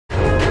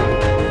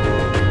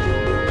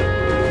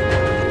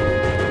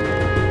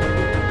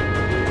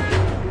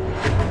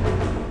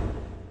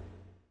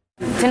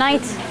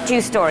Tonight,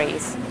 two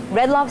stories,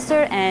 red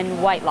lobster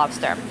and white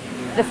lobster.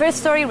 The first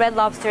story, red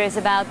lobster, is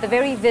about the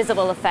very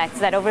visible effects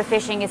that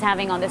overfishing is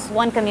having on this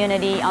one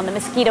community on the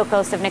Miskito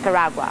Coast of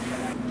Nicaragua.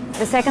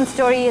 The second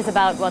story is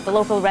about what the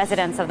local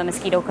residents of the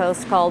Miskito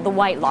Coast call the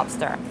white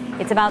lobster.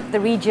 It's about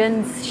the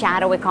region's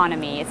shadow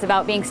economy. It's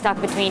about being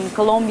stuck between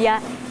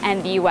Colombia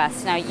and the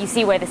US. Now, you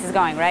see where this is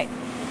going, right?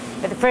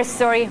 But the first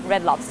story,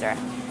 red lobster.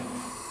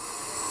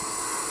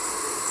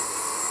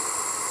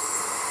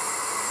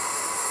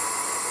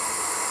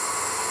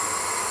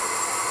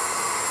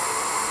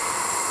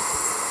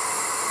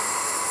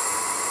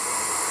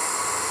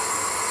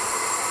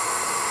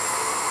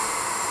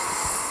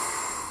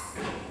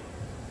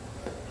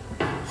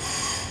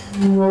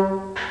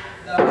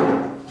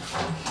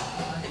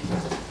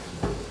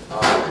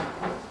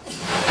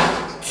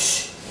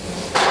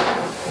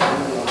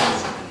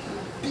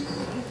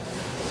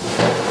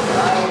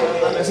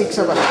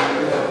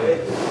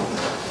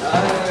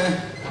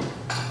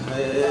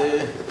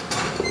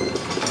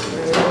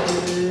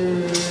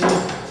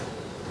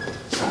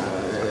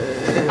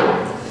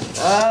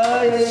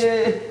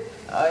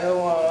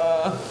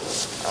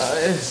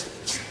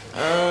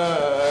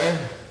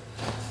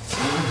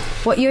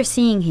 What you're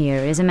seeing here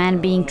is a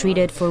man being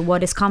treated for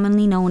what is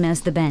commonly known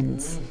as the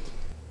bends.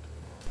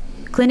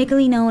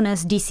 Clinically known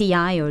as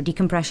DCI or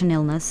decompression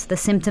illness, the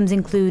symptoms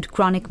include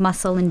chronic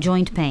muscle and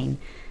joint pain,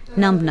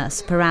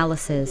 numbness,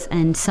 paralysis,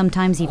 and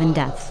sometimes even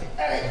death.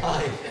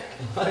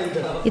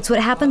 It's what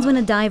happens when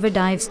a diver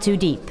dives too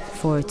deep,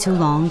 for too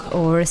long,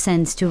 or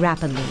ascends too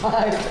rapidly.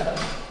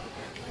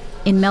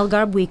 In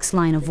Melgar Buic's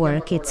line of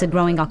work, it's a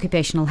growing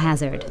occupational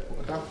hazard.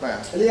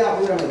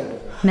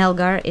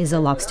 Melgar is a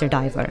lobster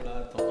diver.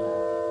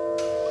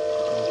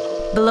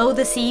 Below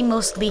the sea,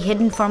 mostly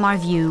hidden from our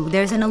view,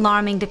 there's an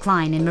alarming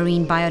decline in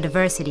marine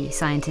biodiversity,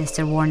 scientists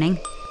are warning.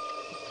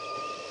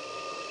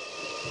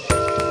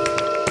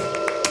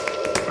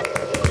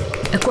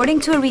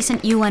 According to a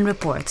recent UN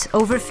report,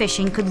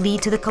 overfishing could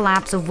lead to the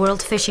collapse of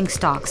world fishing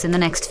stocks in the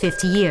next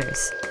 50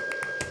 years.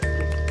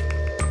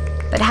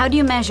 But how do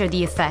you measure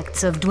the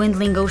effects of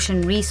dwindling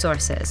ocean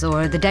resources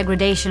or the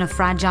degradation of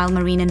fragile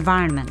marine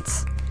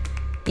environments?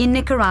 In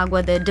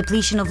Nicaragua, the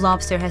depletion of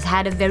lobster has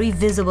had a very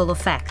visible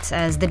effect,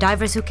 as the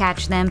divers who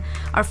catch them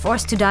are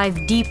forced to dive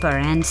deeper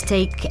and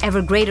take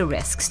ever greater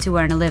risks to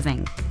earn a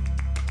living.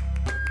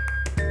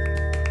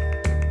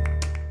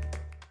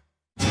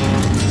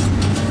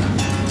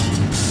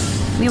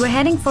 We were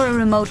heading for a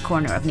remote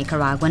corner of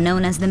Nicaragua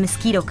known as the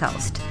Miskito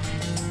Coast.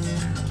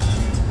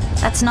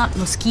 That's not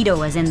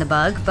mosquito as in the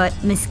bug, but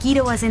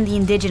Miskito as in the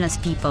indigenous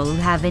people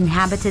who have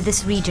inhabited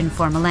this region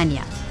for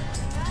millennia.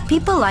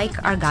 People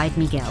like our guide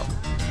Miguel.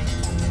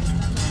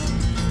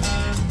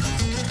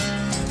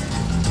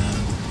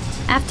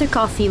 After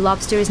coffee,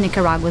 lobster is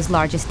Nicaragua's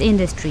largest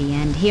industry,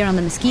 and here on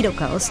the Miskito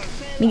Coast,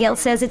 Miguel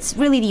says it's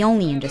really the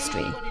only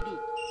industry.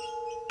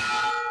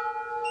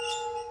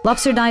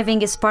 Lobster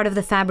diving is part of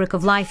the fabric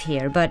of life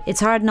here, but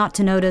it's hard not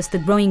to notice the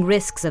growing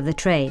risks of the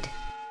trade.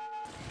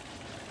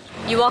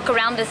 You walk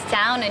around this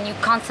town and you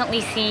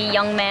constantly see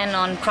young men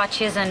on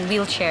crutches and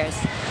wheelchairs.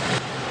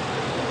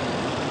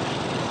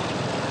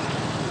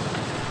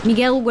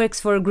 Miguel works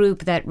for a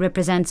group that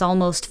represents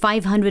almost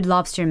 500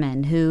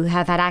 lobstermen who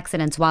have had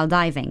accidents while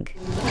diving.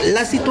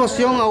 La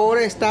situación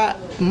ahora está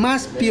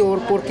más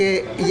peor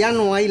porque ya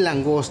no hay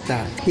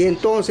langosta y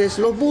entonces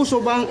los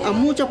buzos van a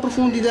mucha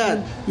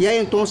profundidad y ahí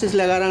entonces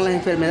le agarran las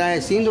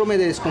enfermedades, síndrome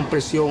de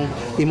descompresión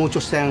y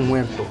muchos se han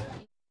muerto.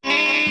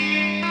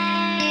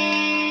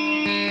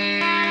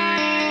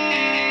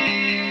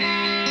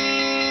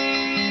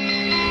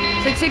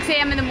 So it's 6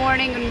 a.m. in the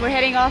morning and we're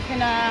heading off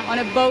on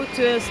a boat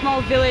to a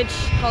small village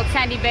called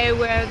Sandy Bay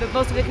where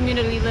most of the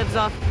community lives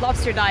off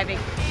lobster diving.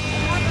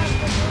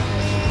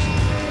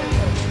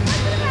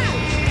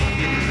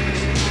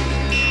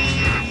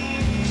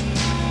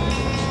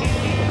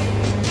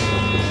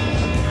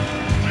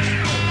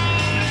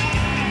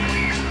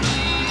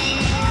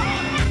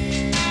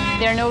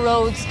 There are no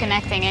roads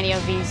connecting any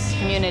of these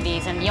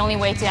communities, and the only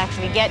way to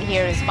actually get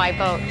here is by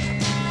boat.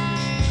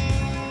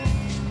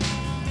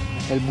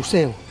 El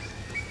buceo.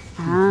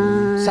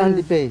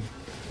 Sandy Bay.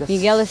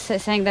 Miguel is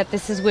saying that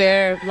this is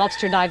where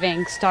lobster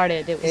diving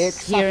started. It was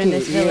here in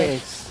this village.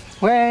 Yes.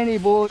 When a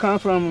boat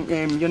comes from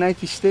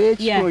United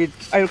States, with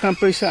air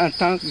compressor and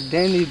tank,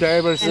 then the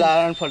divers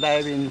learn for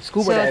diving,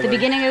 scuba diving. So at the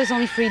beginning it was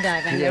only free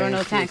diving, there were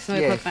no tanks, no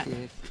equipment.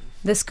 Yes.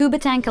 The scuba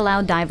tank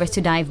allowed divers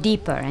to dive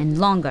deeper and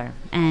longer,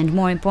 and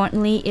more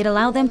importantly, it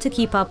allowed them to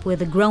keep up with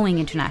the growing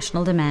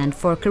international demand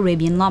for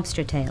Caribbean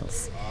lobster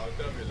tails.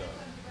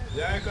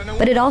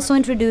 But it also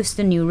introduced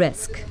a new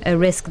risk, a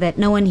risk that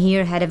no one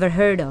here had ever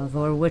heard of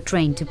or were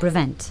trained to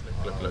prevent.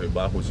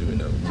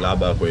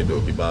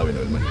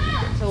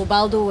 So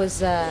Baldo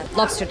was a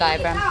lobster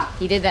diver.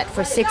 He did that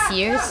for 6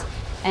 years,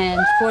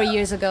 and 4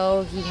 years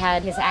ago he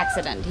had his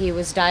accident. He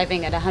was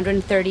diving at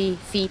 130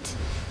 feet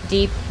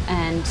deep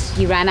and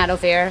he ran out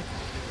of air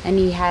and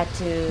he had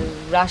to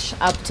rush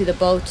up to the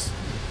boat.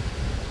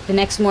 The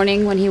next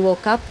morning when he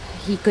woke up,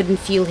 he couldn't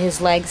feel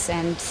his legs,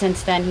 and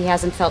since then he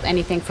hasn't felt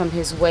anything from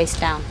his waist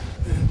down.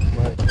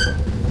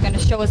 He's going to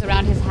show us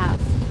around his house.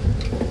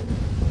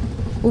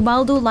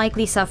 Ubaldo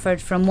likely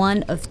suffered from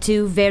one of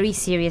two very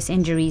serious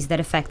injuries that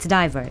affect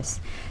divers.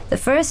 The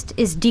first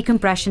is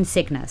decompression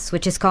sickness,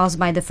 which is caused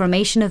by the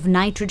formation of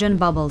nitrogen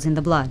bubbles in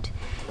the blood.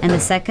 And the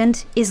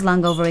second is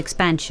lung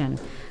overexpansion,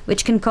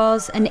 which can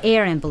cause an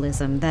air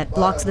embolism that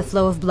blocks the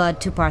flow of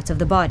blood to parts of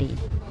the body.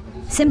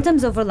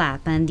 Symptoms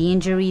overlap, and the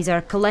injuries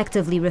are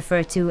collectively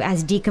referred to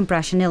as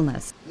decompression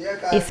illness.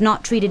 If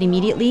not treated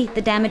immediately,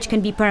 the damage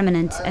can be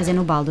permanent, as in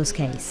Ubaldo's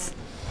case.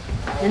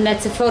 And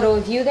that's a photo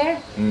of you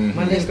there?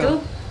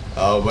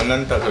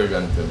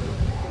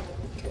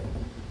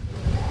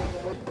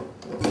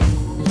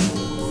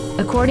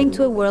 According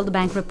to a World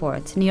Bank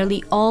report,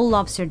 nearly all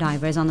lobster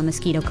divers on the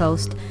Miskito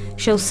Coast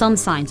show some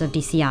signs of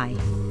DCI.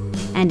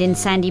 And in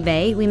Sandy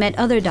Bay, we met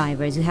other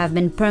divers who have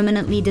been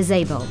permanently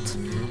disabled,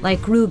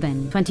 like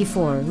Ruben,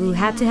 24, who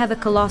had to have a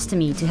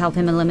colostomy to help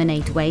him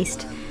eliminate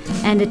waste,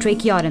 and a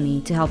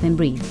tracheotomy to help him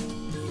breathe.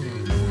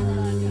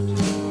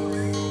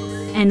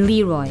 And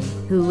Leroy,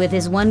 who with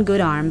his one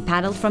good arm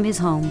paddled from his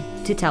home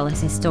to tell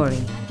us his story.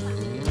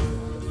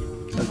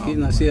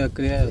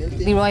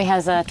 Leroy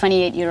has a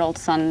 28-year-old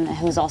son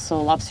who's also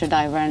a lobster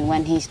diver, and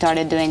when he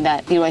started doing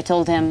that, Leroy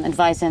told him,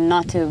 advised him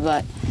not to,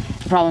 but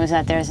the problem is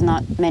that there's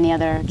not many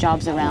other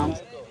jobs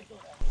around.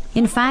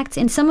 In fact,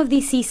 in some of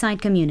these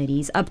seaside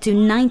communities, up to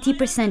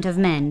 90% of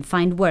men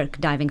find work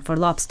diving for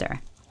lobster.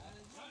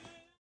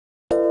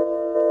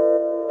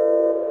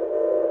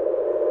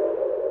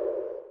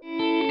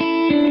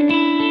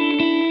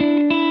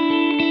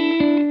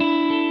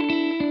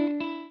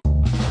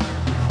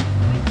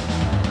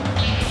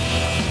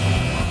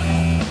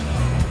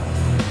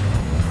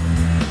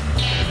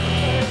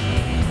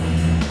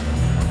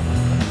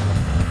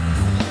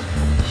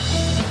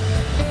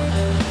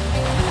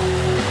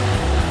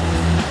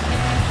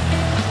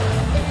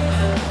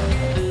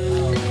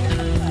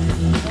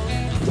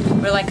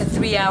 We're like a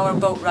 3-hour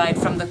boat ride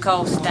from the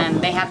coast, and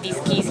they have these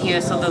quays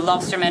here, so the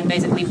lobstermen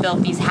basically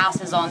built these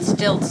houses on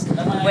stilts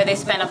where they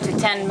spend up to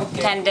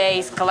 10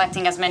 days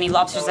collecting as many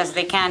lobsters as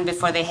they can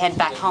before they head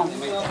back home.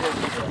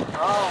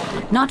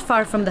 Not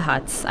far from the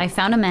huts, I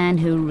found a man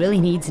who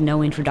really needs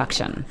no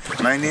introduction.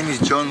 My name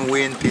is John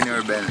Wayne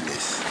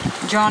Pinner-Bendis.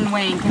 John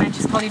Wayne, can I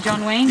just call you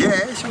John Wayne?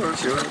 Yeah, sure.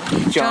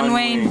 John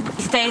Wayne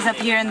stays up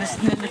here in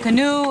the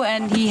canoe,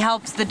 and he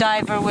helps the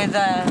diver with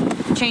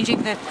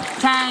changing the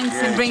tanks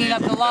and bringing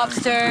up the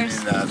lobsters.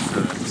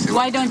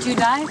 Why don't you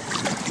dive?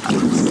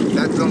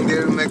 That down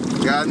there,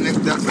 God make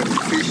that for the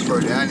fish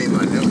for the animal,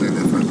 not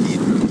for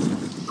people.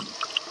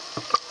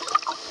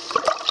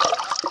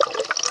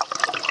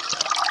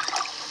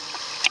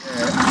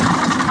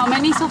 How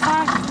many so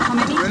far? How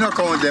many? We don't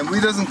count them. We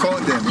doesn't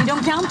count them. You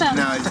don't count them?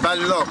 No, it's bad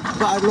luck.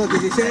 Bad luck,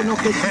 did you say? No,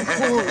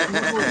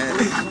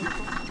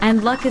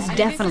 And luck is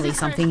definitely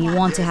something you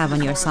want to have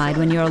on your side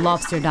when you're a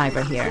lobster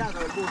diver here.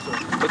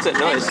 What's that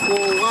noise?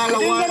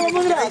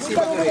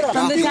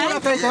 From the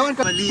tank?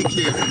 A leak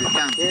here in the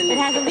tank. It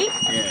has a leak?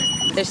 Yeah.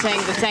 They're saying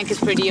the tank is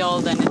pretty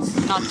old and it's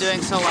not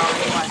doing so well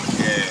anymore.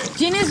 Yeah.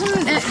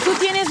 ¿Tú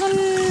tienes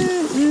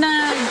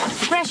una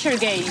pressure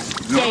gauge?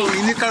 No,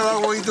 in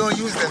Nicaragua we don't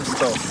use them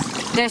stuff.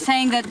 They're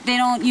saying that they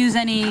don't use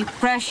any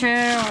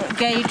pressure or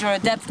gauge or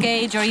depth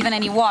gauge or even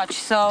any watch.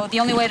 So the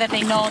only way that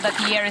they know that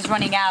the air is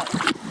running out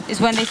is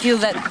when they feel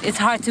that it's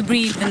hard to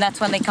breathe, and that's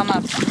when they come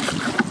up.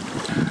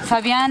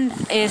 Fabian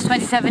is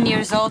 27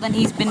 years old and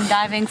he's been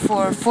diving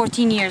for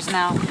 14 years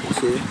now.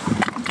 Sí.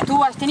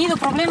 ¿Tú has tenido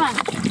problemas?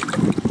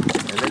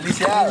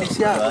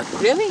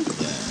 Really?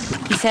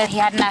 He said he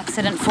had an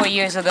accident 4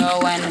 years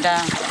ago, and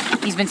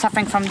he's been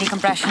suffering from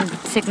decompression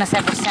sickness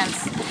ever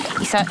since.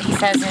 He says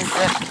his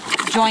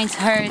joints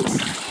hurt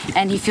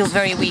and he feels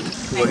very weak.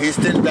 But he's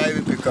still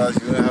diving because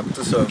you have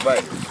to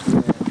survive.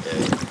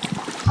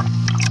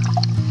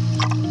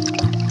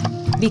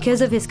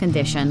 Because of his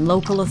condition,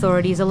 local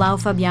authorities allow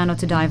Fabiano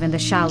to dive in the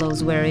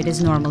shallows where it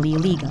is normally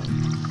illegal.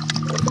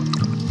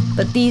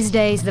 But these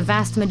days, the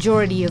vast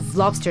majority of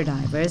lobster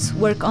divers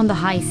work on the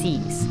high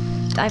seas,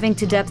 diving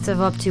to depths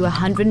of up to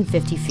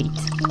 150 feet.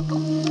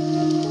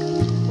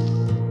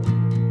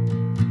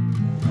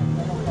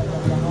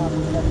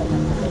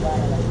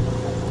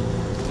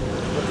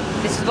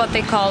 This is what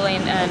they call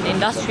an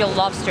industrial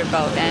lobster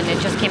boat, and it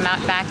just came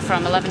out back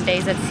from 11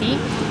 days at sea,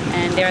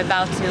 and they're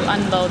about to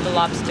unload the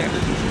lobster.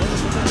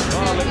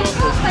 They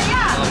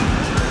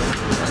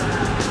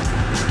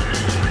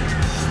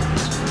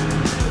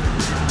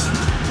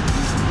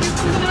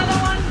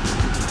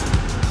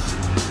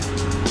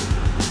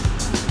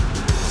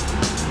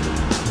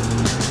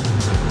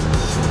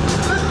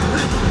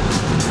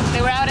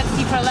were out at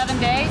sea for 11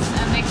 days,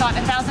 and they caught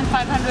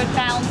 1,500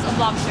 pounds of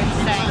lobster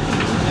today.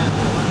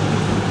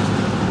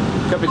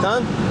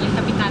 Capitán? El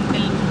capitán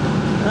del...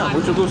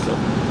 Mucho gusto.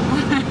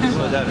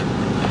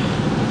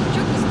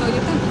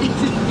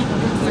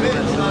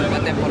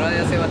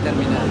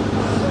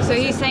 So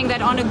he's saying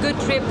that on a good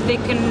trip they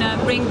can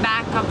bring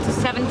back up to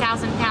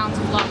 7,000 pounds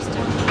of lobster.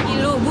 Y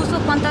lo gusto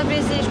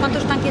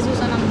 ¿Cuántos tanques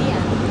usan al día?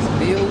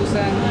 Ellos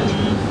usan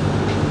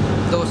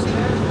 12.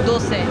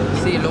 12.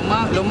 Sí,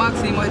 lo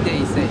máximo es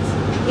 16.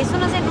 ¿Eso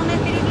no es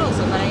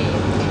peligroso para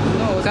ellos?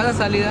 No, cada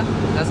salida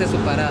hace su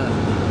parada.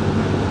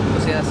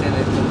 O sea, hace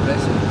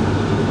descompresión.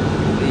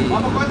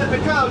 Vamos con este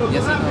pescado, loco, y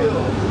así rápido.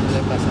 no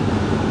le pasa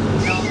nada.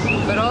 No,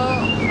 pero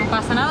no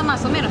pasa nada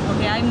más o menos,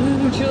 porque hay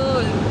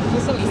mucho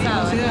uso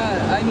guisado. O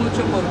sea, hay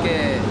mucho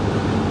porque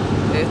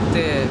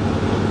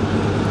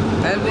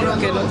hay algunos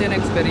que no tienen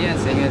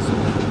experiencia en eso.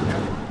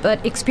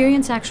 But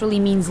experience actually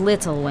means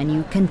little when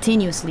you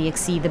continuously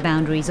exceed the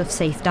boundaries of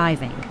safe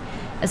diving.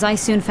 As I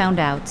soon found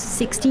out,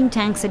 16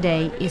 tanks a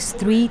day is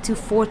 3 to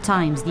 4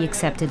 times the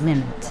accepted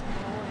limit.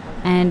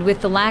 And with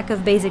the lack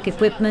of basic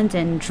equipment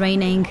and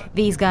training,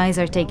 these guys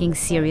are taking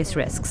serious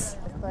risks.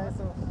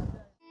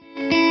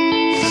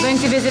 We're going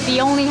to visit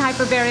the only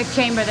hyperbaric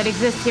chamber that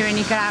exists here in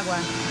Nicaragua.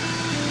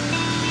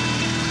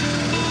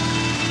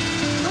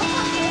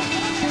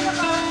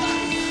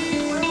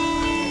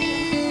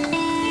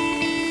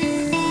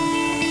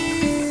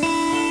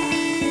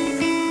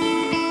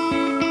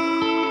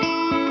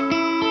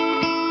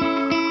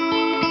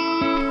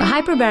 A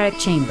hyperbaric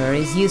chamber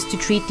is used to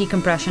treat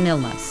decompression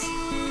illness.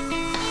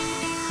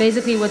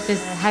 Basically what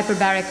this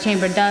hyperbaric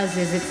chamber does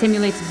is it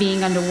simulates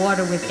being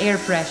underwater with air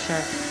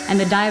pressure, and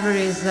the diver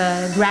is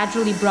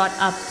gradually brought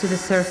up to the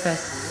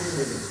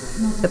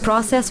surface. The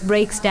process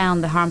breaks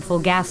down the harmful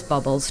gas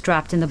bubbles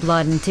trapped in the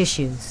blood and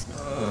tissues.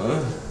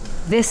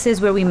 This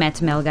is where we met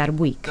Melgar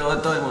Buick.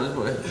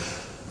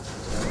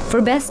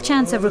 For best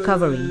chance of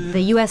recovery,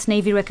 the US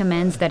Navy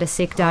recommends that a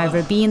sick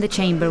diver be in the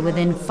chamber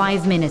within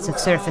 5 minutes of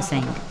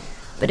surfacing.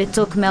 But it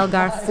took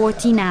Melgar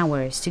 14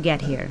 hours to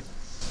get here.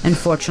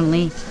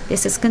 Unfortunately,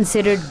 this is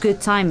considered good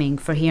timing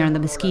for here on the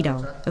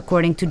Miskito,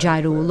 according to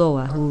Jairo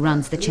Uloa, who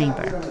runs the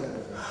chamber.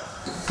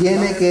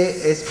 Tiene que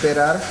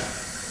esperar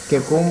que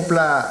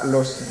cumpla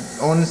los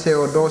 11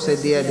 o 12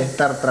 días de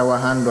estar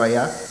trabajando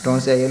allá,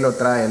 entonces ahí lo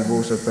trae el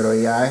buzo, pero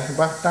ya es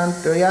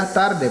bastante, ya es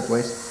tarde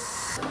pues.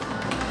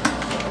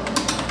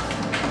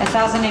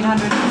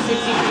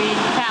 1,863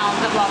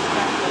 pounds of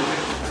lobster.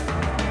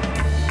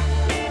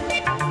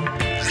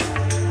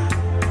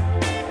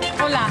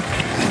 Hola.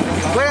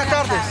 Buenas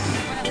tardes.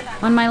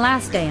 On my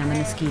last day on the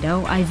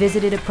Miskito, I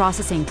visited a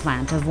processing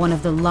plant of one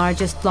of the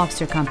largest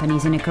lobster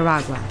companies in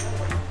Nicaragua,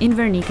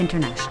 Invernique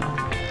International.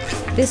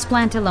 This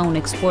plant alone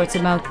exports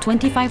about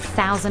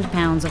 25,000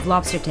 pounds of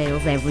lobster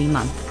tails every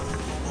month.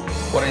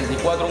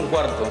 44 un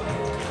cuarto.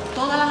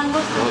 Toda la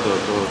langosta?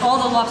 Todo. All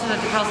the lobster that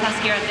the process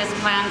here at this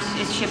plant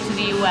is shipped to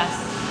the US.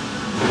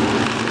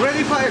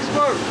 Ready for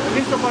export.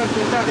 Listo para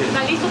exportar.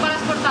 Está listo para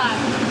exportar.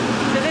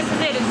 So this is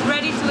it. It's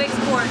ready to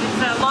export.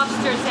 It's a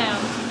lobster tail.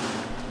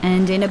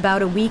 And in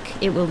about a week,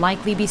 it will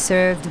likely be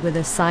served with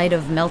a side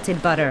of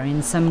melted butter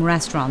in some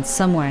restaurants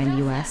somewhere in the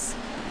US.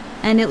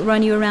 And it'll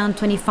run you around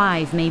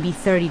 $25, maybe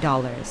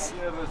 $30.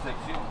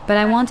 But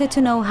I wanted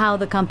to know how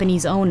the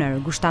company's owner,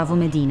 Gustavo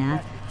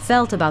Medina,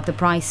 felt about the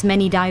price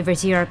many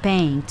divers here are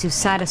paying to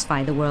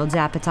satisfy the world's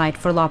appetite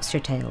for lobster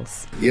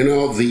tails. You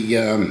know,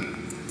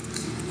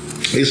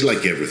 it's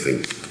like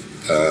everything.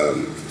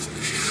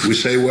 We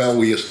say, well,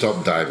 we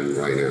stop diving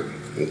right now.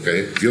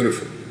 Okay,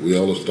 beautiful. We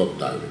all stop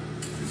diving.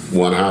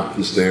 What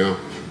happens now?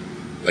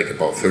 Like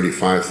about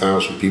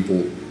 35,000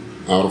 people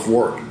out of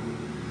work.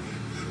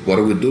 What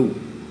do?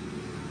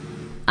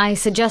 I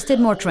suggested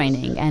more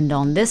training, and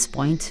on this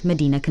point,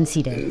 Medina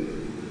conceded.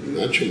 And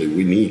naturally,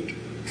 we need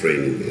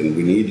training and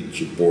we need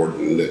support.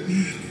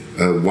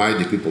 And why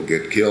do people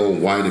get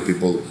killed?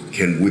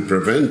 Can we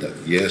prevent that?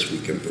 Yes, we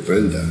can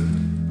prevent that.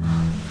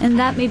 And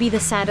that may be the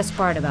saddest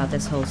part about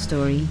this whole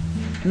story.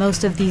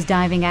 Most of these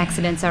diving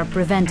accidents are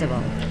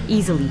preventable,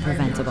 easily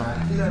preventable.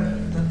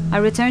 I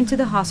returned to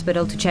the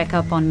hospital to check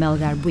up on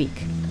Melgar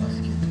Buick.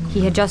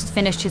 He had just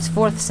finished his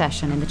 4th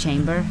session in the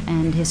chamber,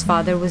 and his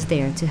father was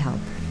there to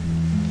help.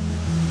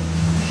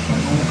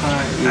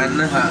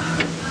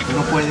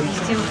 He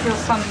still feels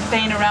some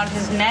pain around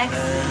his neck,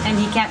 and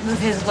he can't move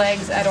his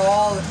legs at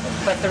all,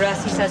 but the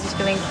rest, he says he's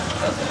feeling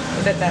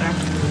a bit better.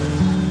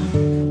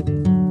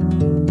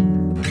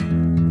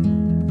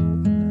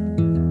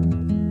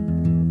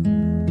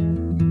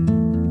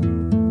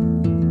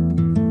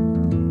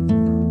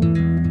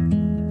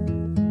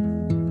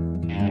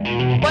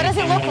 What does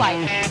it look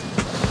like?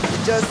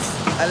 Just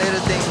a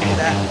little thing like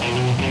that.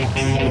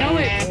 You know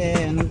it.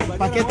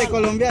 Paquete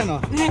colombiano.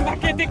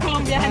 Paquete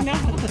colombiano.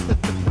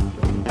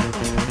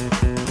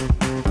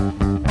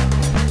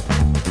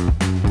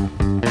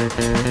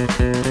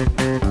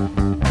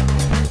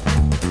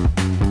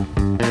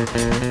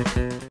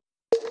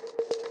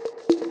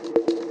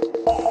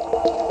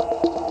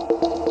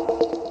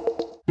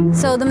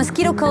 So the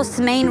Miskito Coast's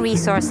main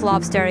resource,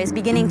 lobster, is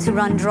beginning to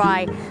run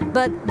dry,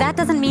 but that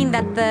doesn't mean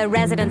that the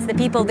residents, the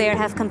people there,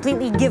 have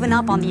completely given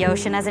up on the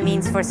ocean as a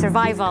means for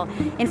survival.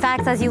 In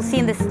fact, as you'll see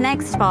in this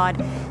next spot,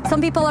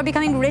 some people are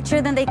becoming richer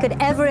than they could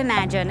ever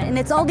imagine, and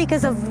it's all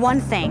because of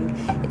one thing.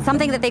 It's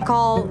something that they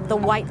call the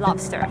white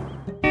lobster.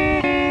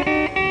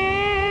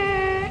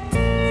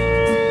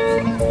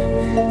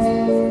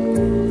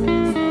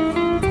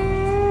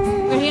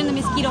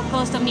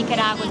 coast of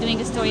Nicaragua doing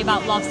a story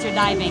about lobster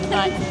diving,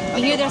 but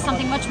we hear there's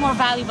something much more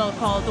valuable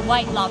called the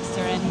white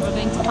lobster, and we're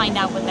going to find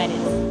out what that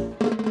is.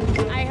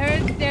 I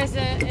heard there's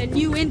a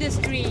new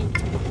industry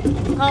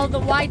called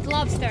the white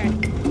lobster.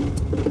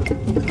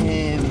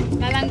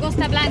 La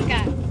langosta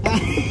blanca.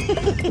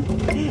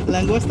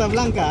 Langosta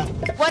blanca.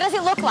 What does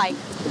it look like?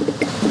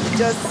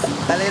 Just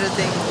a little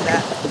thing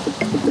that.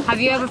 Have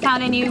you ever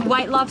found any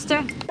white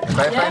lobster? If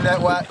I find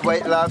that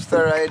white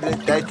lobster, I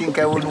think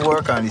I wouldn't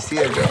work on the sea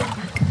again.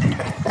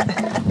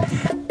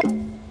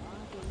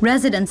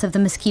 Residents of the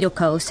Miskito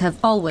Coast have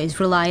always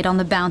relied on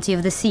the bounty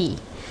of the sea,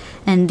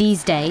 and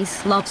these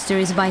days, lobster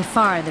is by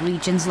far the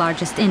region's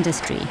largest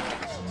industry.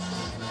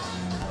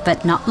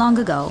 But not long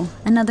ago,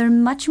 another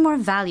much more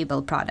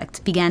valuable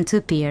product began to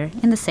appear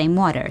in the same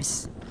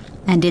waters.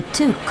 And it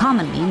too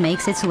commonly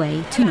makes its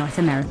way to North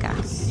America.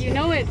 You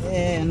know it.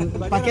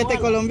 Paquete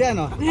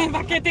colombiano.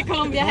 Paquete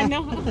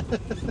colombiano.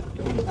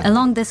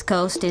 Along this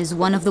coast is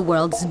one of the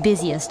world's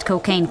busiest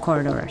cocaine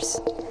corridors.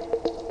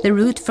 The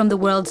route from the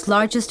world's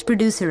largest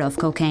producer of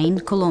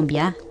cocaine,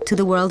 Colombia, to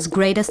the world's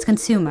greatest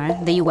consumer,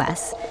 the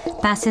US,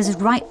 passes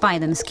right by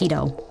the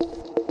Miskito.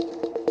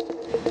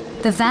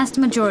 The vast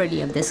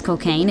majority of this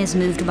cocaine is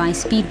moved by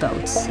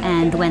speedboats,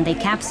 and when they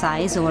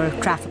capsize or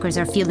traffickers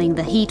are feeling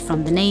the heat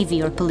from the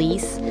Navy or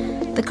police,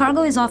 the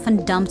cargo is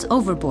often dumped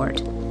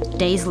overboard.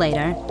 Days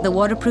later, the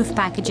waterproof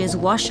packages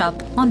wash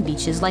up on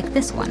beaches like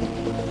this one.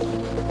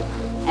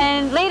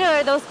 And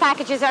later, those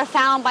packages are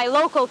found by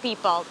local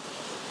people.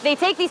 They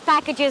take these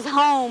packages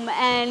home,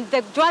 and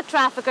the drug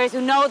traffickers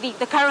who know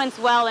the currents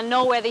well and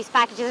know where these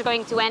packages are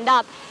going to end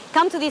up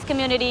come to these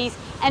communities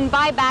and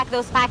buy back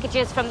those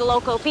packages from the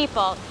local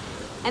people.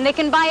 And they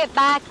can buy it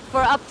back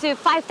for up to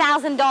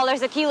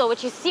 $5,000 a kilo,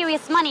 which is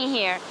serious money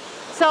here.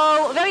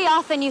 So very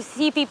often you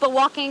see people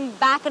walking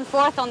back and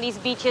forth on these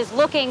beaches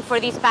looking for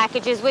these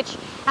packages, which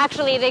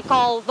actually they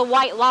call the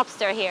white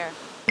lobster here.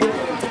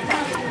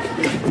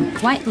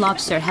 White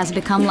lobster has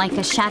become like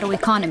a shadow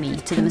economy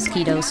to the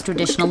Miskito's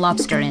traditional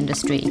lobster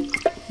industry.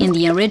 In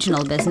the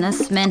original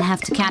business, men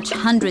have to catch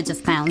hundreds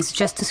of pounds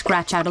just to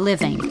scratch out a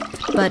living.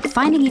 But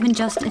finding even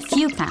just a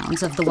few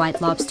pounds of the white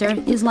lobster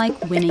is like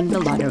winning the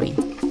lottery.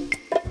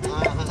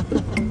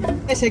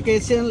 So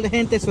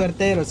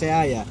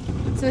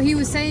he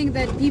was saying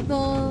that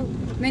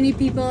many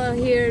people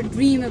here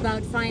dream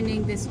about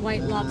finding this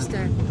white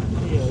lobster.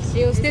 Yes.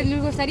 ¿Y usted le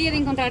gustaría de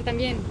encontrar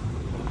también?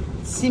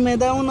 Si me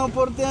da una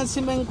oportunidad,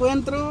 si me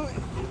encuentro,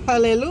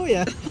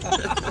 aleluya.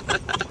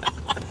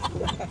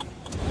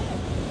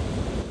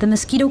 The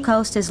Miskito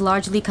Coast is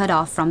largely cut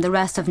off from the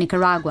rest of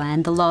Nicaragua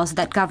and the laws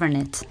that govern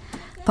it.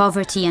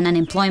 Poverty and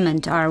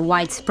unemployment are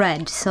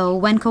widespread, so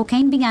when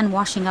cocaine began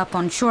washing up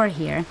on shore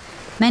here,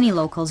 many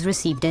locals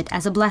received it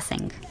as a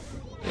blessing.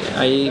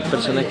 Hay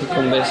personas que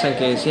conversan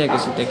que decía que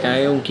si te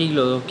cae 1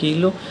 kilo, 2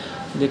 kilos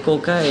de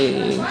coca,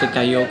 te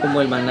cayó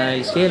como el maná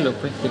del cielo,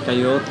 pues te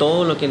cayó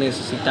todo lo que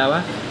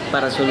necesitabas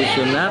para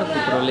solucionar tu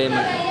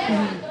problema.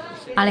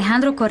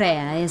 Alejandro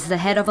Correa is the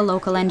head of a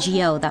local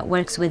NGO that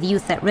works with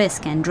youth at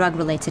risk and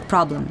drug-related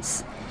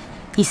problems.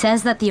 He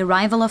says that the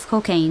arrival of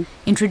cocaine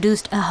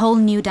introduced a whole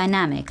new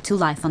dynamic to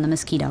life on the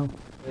Miskito.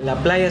 La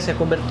playa se ha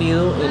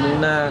convertido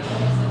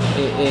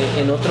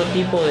en otro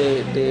tipo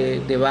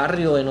de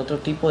barrio, en otro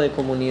tipo de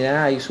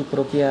comunidad, hay su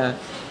propio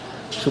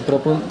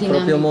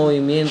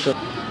movimiento.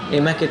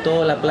 Es más que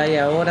todo la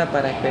playa ahora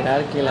para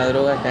esperar que la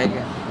droga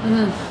caiga.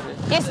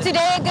 Is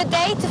today a good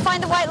day to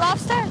find the white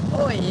lobster?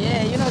 Oh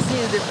yeah, you know,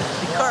 see the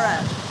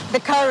current. The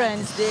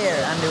current. It's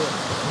there and the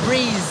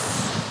breeze.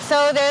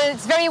 So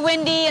it's very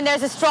windy and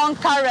there's a strong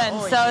current,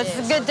 Oh, so yeah, it's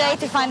a good day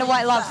to it's find the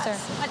white fast. lobster.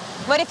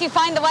 What if you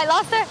find the white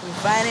lobster? We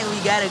find it, we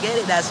gotta get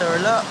it, that's our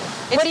luck.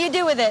 What do you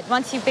do with it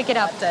once you pick it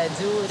up? What I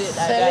do with it,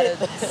 Sell I it.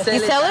 gotta You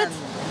sell it?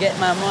 and get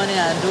my money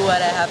and do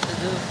what I have to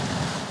do.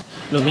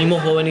 Los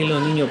mismos jóvenes y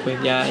los niños pues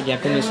ya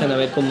comienzan a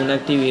ver como una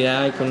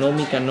actividad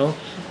económica, ¿no?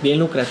 Bien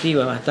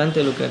lucrativa,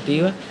 bastante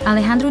lucrativa.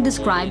 Alejandro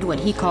described what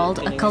he called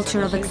a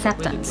culture of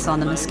acceptance on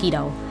the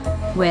Miskito,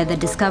 where the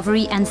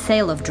discovery and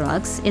sale of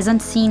drugs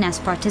isn't seen as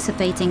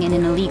participating in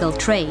an illegal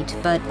trade,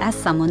 but as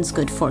someone's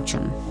good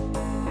fortune.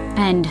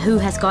 And who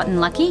has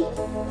gotten lucky?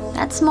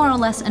 That's more or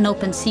less an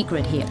open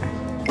secret here.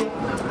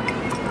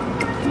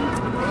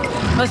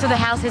 Most of the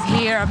houses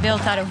here are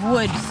built out of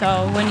wood,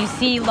 so when you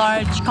see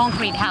large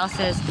concrete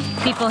houses,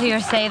 people here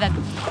say that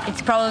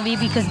it's probably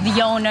because the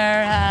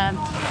owner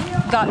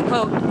got,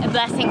 quote, a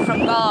blessing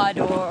from God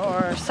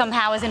or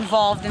somehow is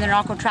involved in the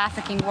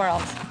narco-trafficking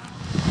world.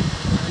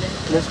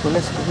 Let's go.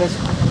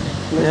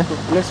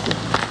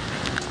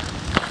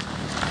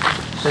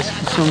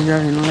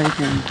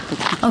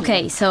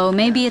 Okay, so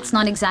maybe it's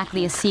not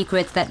exactly a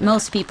secret that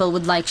most people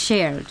would like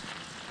shared.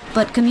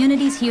 But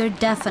communities here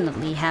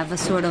definitely have a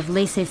sort of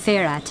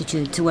laissez-faire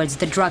attitude towards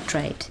the drug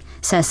trade,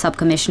 says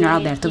Subcommissioner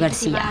Alberto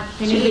Garcia.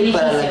 Sí,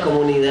 para la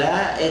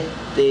comunidad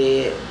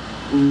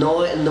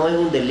no es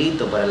un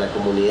delito para la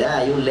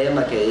comunidad. Hay un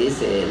lema que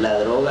dice, la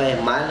droga es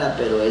mala,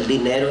 pero el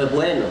dinero es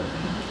bueno.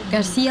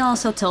 Garcia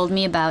also told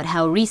me about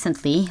how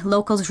recently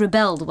locals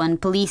rebelled when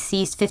police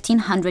seized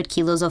 1,500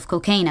 kilos of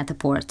cocaine at the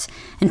port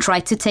and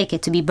tried to take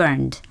it to be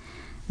burned.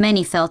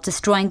 Many felt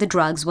destroying the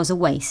drugs was a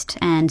waste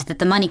and that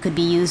the money could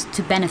be used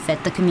to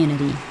benefit the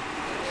community.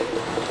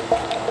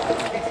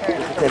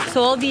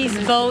 So all these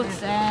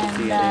boats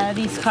and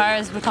these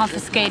cars were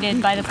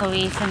confiscated by the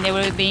police and they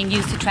were being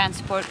used to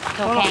transport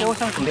cocaine.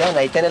 Vean,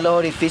 ahí tienen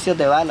los orificios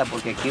de bala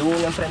porque aquí hubo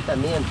un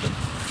enfrentamiento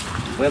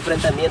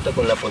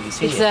con la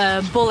policía. It's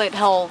a bullet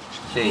hole,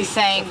 Sí, he's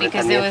saying,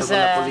 because there was con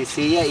la a...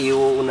 policía y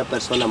hubo una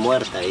persona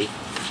muerta ahí.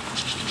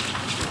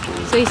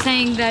 So he's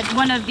saying that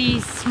one of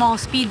these small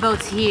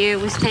speedboats here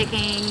was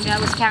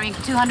carrying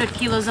 200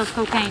 kilos of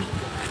cocaine.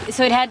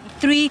 So it had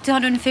 3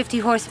 250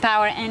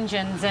 horsepower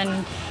engines,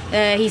 and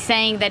he's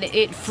saying that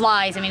it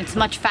flies. I mean, it's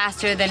much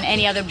faster than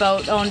any other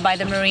boat owned by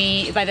the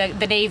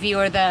Navy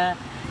or the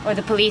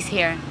police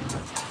here.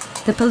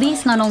 The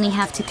police not only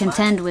have to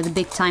contend with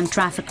big-time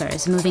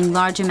traffickers moving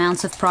large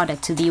amounts of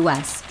product to the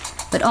US,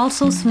 but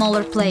also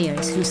smaller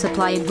players who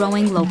supply a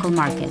growing local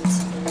market.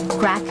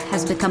 Crack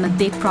has become a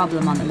big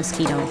problem on the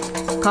Miskito.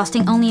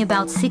 Costing only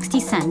about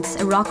 60 cents,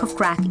 a rock of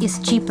crack is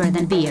cheaper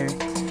than beer,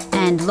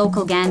 and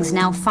local gangs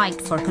now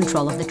fight for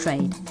control of the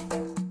trade.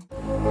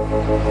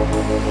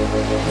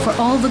 For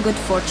all the good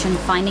fortune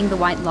finding the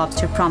white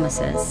lobster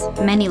promises,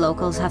 many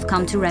locals have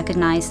come to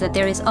recognize that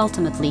there is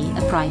ultimately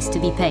a price to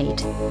be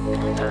paid.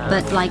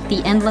 But like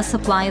the endless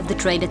supply of the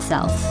trade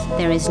itself,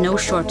 there is no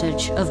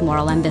shortage of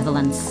moral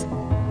ambivalence.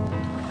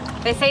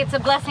 They say it's a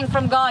blessing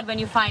from God when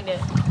you find it.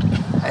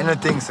 I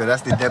don't think so.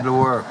 That's the devil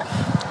work.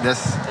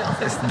 It's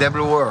the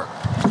devil work.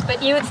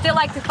 But you would still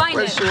like to find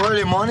Well, it.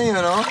 surely money, you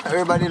know.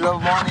 Everybody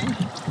love money.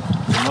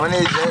 The money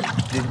is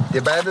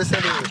the Bible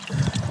said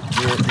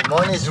the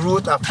money is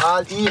root of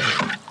all evil.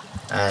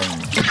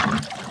 And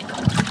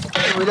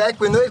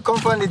we know it come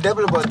from the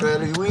devil, but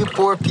we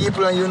poor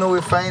people, and you know,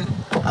 we find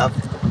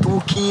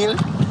 2 keel.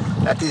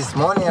 That is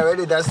money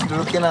already. That's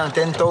looking at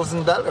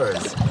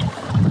 $10,000.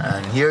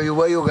 And here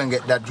where you can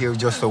get that here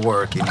just to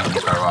work in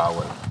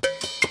Nicaragua.